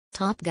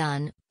Top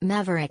Gun: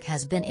 Maverick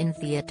has been in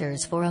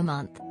theaters for a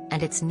month,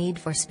 and its need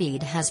for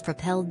speed has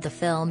propelled the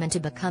film into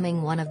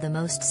becoming one of the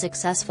most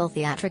successful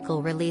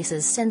theatrical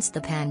releases since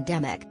the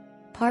pandemic.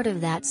 Part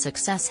of that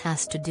success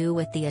has to do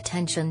with the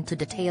attention to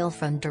detail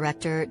from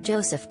director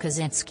Joseph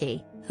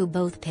Kosinski, who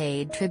both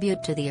paid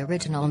tribute to the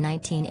original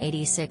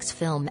 1986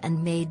 film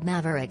and made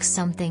Maverick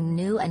something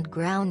new and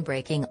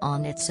groundbreaking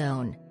on its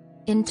own.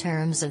 In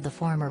terms of the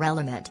former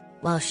element,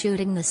 while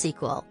shooting the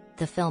sequel,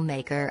 the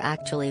filmmaker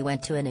actually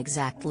went to an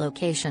exact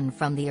location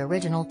from the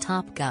original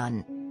Top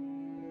Gun.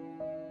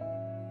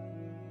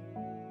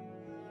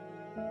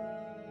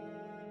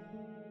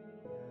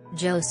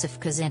 Joseph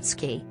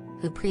Kosinski,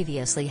 who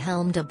previously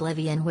helmed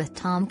Oblivion with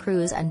Tom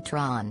Cruise and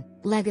Tron: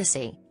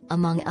 Legacy,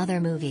 among other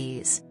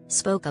movies,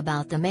 spoke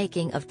about the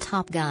making of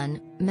Top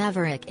Gun: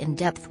 Maverick in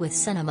depth with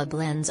Cinema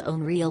Blend's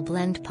own Real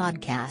Blend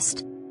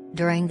podcast.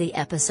 During the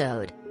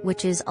episode,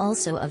 which is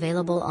also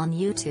available on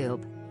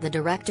YouTube, the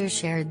director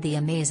shared the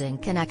amazing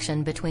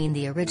connection between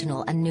the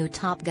original and new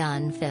Top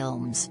Gun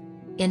films.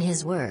 In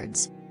his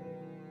words,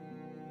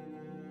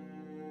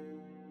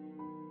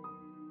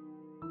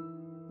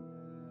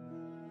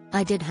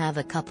 "I did have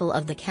a couple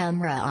of the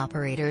camera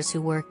operators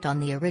who worked on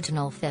the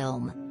original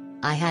film.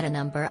 I had a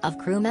number of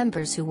crew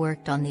members who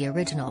worked on the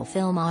original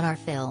film on our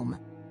film.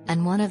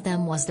 And one of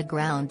them was the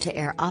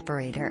ground-to-air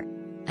operator.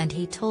 And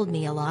he told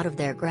me a lot of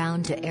their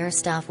ground-to-air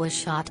stuff was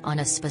shot on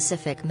a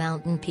specific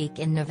mountain peak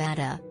in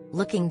Nevada,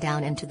 looking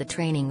down into the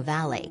training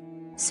valley.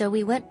 So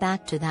we went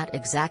back to that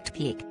exact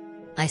peak.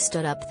 I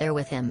stood up there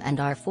with him and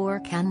our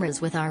 4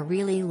 cameras with our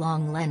really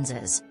long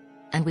lenses.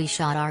 And we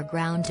shot our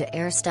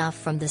ground-to-air stuff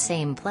from the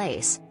same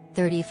place,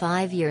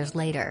 35 years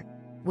later.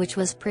 Which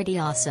was pretty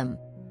awesome."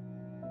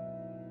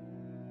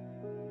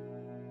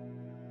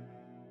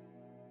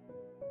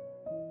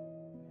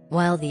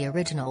 While the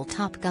original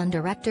Top Gun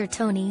director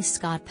Tony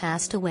Scott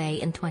passed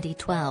away in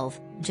 2012,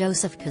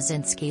 Joseph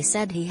Kosinski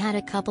said he had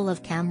a couple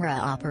of camera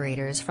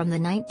operators from the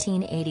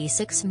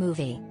 1986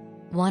 movie.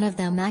 One of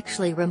them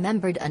actually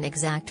remembered an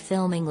exact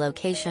filming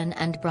location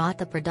and brought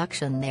the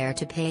production there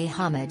to pay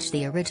homage to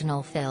the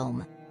original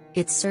film.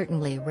 It's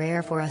certainly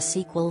rare for a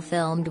sequel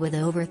filmed with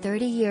over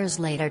 30 years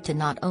later to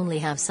not only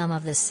have some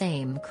of the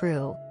same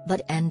crew,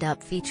 but end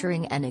up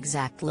featuring an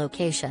exact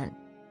location.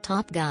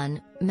 Top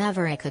Gun: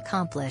 Maverick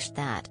accomplished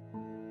that.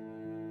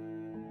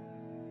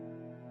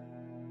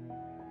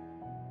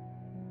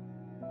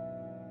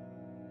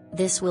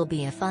 This will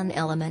be a fun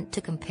element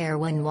to compare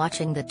when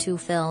watching the two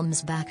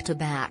films back to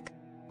back.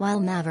 While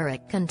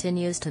Maverick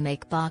continues to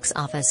make box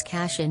office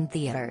cash in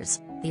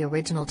theaters, the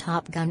original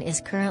Top Gun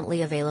is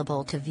currently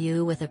available to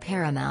view with a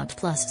Paramount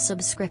Plus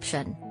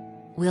subscription.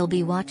 We'll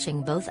be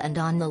watching both and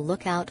on the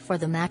lookout for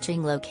the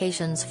matching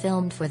locations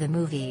filmed for the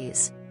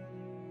movies.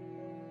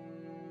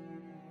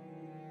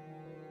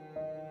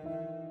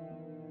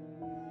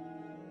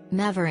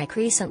 Maverick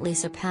recently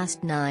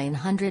surpassed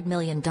 $900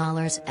 million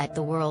at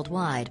the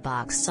worldwide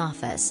box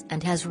office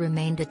and has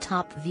remained a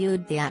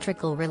top-viewed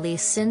theatrical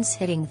release since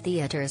hitting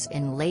theaters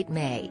in late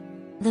May.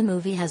 The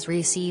movie has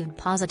received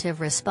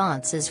positive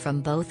responses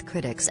from both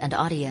critics and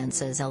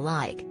audiences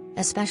alike,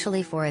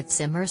 especially for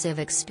its immersive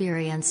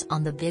experience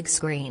on the big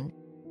screen.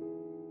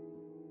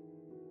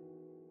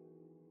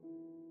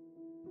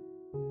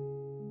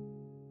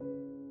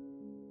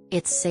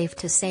 It's safe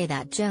to say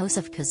that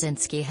Joseph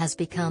Kosinski has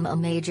become a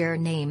major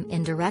name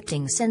in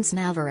directing since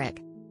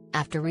Maverick.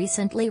 After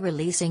recently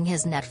releasing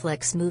his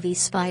Netflix movie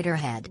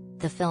Spiderhead,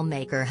 the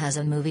filmmaker has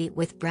a movie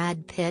with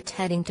Brad Pitt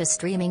heading to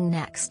streaming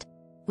next.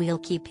 We'll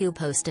keep you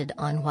posted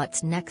on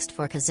what's next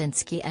for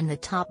Kosinski and the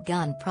Top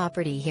Gun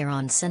property here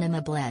on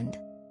Cinema Blend.